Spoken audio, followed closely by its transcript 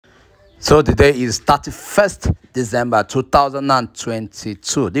So today is 31st December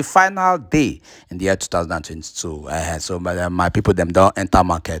 2022, the final day in the year 2022. So my people them don't enter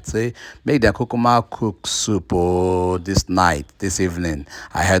market. Say make them cook soup this night, this evening,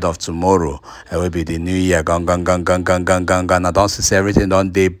 ahead of tomorrow. It will be the new year. Gang. I don't see everything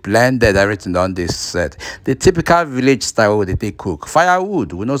done they blended, everything done they set. The typical village style where they cook.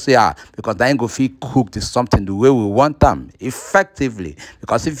 Firewood, we know say because they ain't go fit cook this something the way we want them effectively.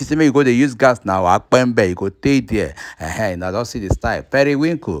 Because if you see me you go to use gas now, akpembe, you go take there. Now don't see the style.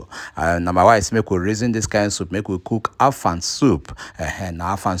 Periwinkle. Now my wife make we reason this kind of soup, make we cook afan soup.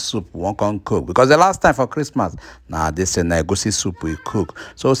 Now afan soup won't come cook. Because the last time for Christmas, now this is egusi soup we cook.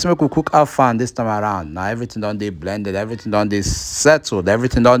 So make we cook afan this time around. Now everything done they blended, everything done they settled,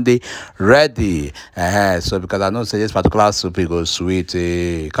 everything done they ready. So because I know say this particular soup it goes sweet.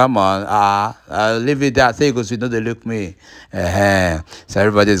 Come on, leave it there. Say it goes sweet, no they look me. So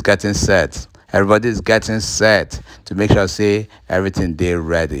everybody's getting set. Everybody's getting set to make sure say everything they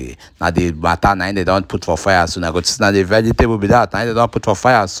ready. Now the matter now they don't put for fire soon. I go to now the vegetable be that now they don't put for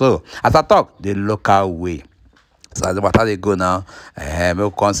fire. So as I talk, the local way. So as the matter they go now,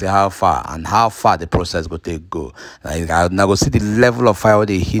 we can see how far and how far the process go take go. I now go see the level of fire when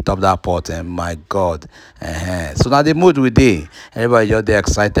they heat up that pot, and my God. So now the mood with day, everybody just they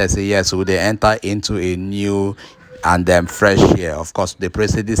excited say yes, so they enter into a new and then fresh year. Of course, the pray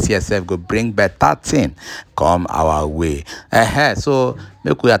say this year self go bring better thing come our way. So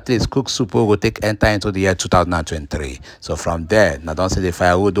make we at least cook soup we go take enter into the year 2023. So from there, now don't say the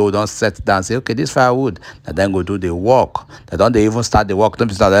firewood, don't set down say okay this firewood, now then go do the work. They even start the work. Don't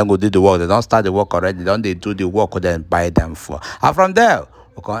be start then go do the work. They don't start the work already. Don't they do the work or then buy them for. And from there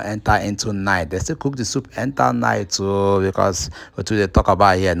we can enter into night. They still cook the soup enter night too, because what they talk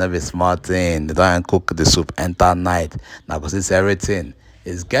about here not be small thing. They don't cook the soup enter night. Now because it's everything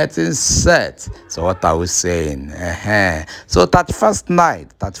is getting set. So what are we saying? So 31st night,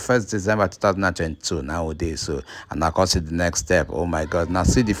 31st December 2022 nowadays. So and I can see the next step. Oh my God! Now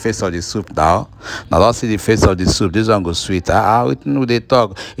see the face of the soup now. Now don't see the face of the soup. This one goes sweet. We they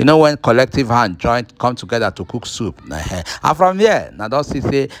talk. You know when collective hand joint come together to cook soup. And from here, now don't see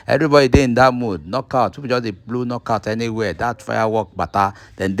say everybody they in that mood. Knockout. People just they blew knockout anywhere. That firework butter.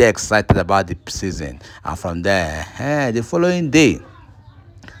 Then they excited about the season. And from there, the following day.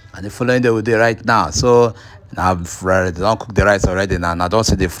 And the following day we do right now. So now they don't cook the rice already now. Now don't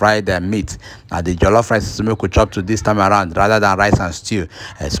see the fried meat. Now the jollof rice is we could chop to this time around rather than rice and stew.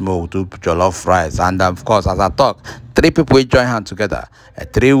 We'll do jollof rice. And of course, as I talk, 3 people will join hands together.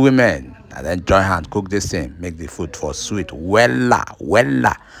 3 women and then join hands, cook this thing, make the food for sweet. Wella.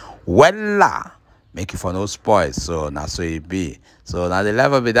 Make it for no spoils. So now so it be. So now the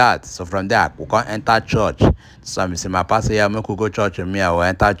level be that. So from there we can enter church. So I say my pastor here, make we go church and me I will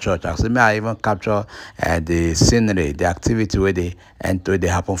enter church. I say me I even capture the scenery, the activity where they enter they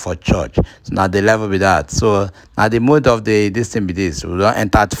happen for church. So now the level be that. So now the mood of this thing be this. We don't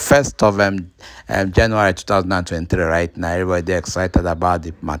enter 1st of January 2023 right now. Everybody they excited about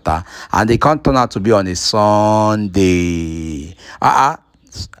the matter. And they can't turn out to be on a Sunday.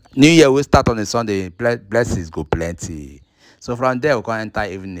 New Year will start on a Sunday. Blessings go plenty. So from there we can enter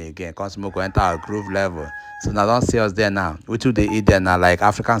evening again. Cause we can enter a groove level. So now don't see us there now. We do they eat there now like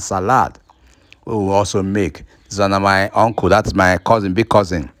African salad. We will also make. This one of my uncle. That's my cousin, big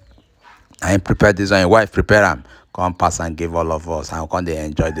cousin. I prepared this one. Your wife prepare them. Come pass and give all of us and can they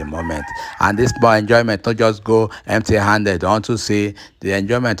enjoy the moment. And this more enjoyment don't just go empty-handed. Don't to see the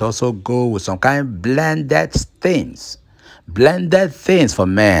enjoyment also go with some kind of blended things. Blended things for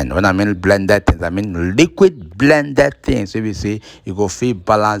men. When I mean blended things, I mean liquid blended things. So you see, you go feel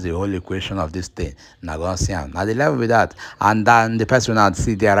balance the whole equation of this thing. Now go see him. Now the level with that, and then the person I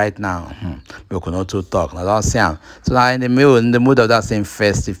see there right now, we could not to talk. Now don't see him. So now in the mood of that same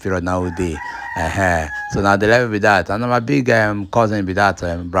festive period nowadays. So now the level with that, and my big cousin be that,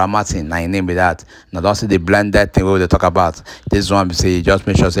 Bra Martin, my name be that. Now don't see the blended thing we they talk about. This one we say just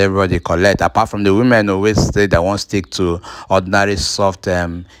make sure everybody collect. Apart from the women always say they won't stick to ordinary soft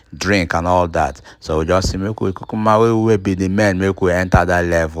drink and all that. So we just see make we will be the men, make we enter that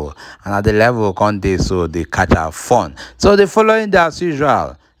level. And at the level can they so they catch our fun. So the following day as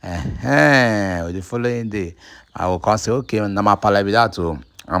usual. The following day I will come say okay, now my pala be that too.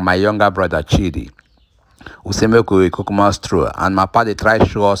 And my younger brother Chidi. We say make we cook more straw. And my pa they try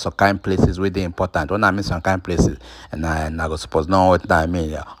show us some kind places where they important. When I mean some kind places, and I go suppose know what I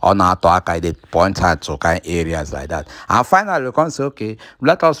mean. Or not to they point out to kind areas like that. And finally we can say, okay,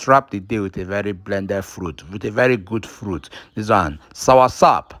 let us wrap the day with a very blended fruit, with a very good fruit. This one, sour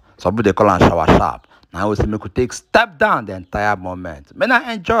sap. Some people they call it sour sap. Now we say make we take step down the entire moment. May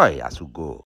I enjoy as we go.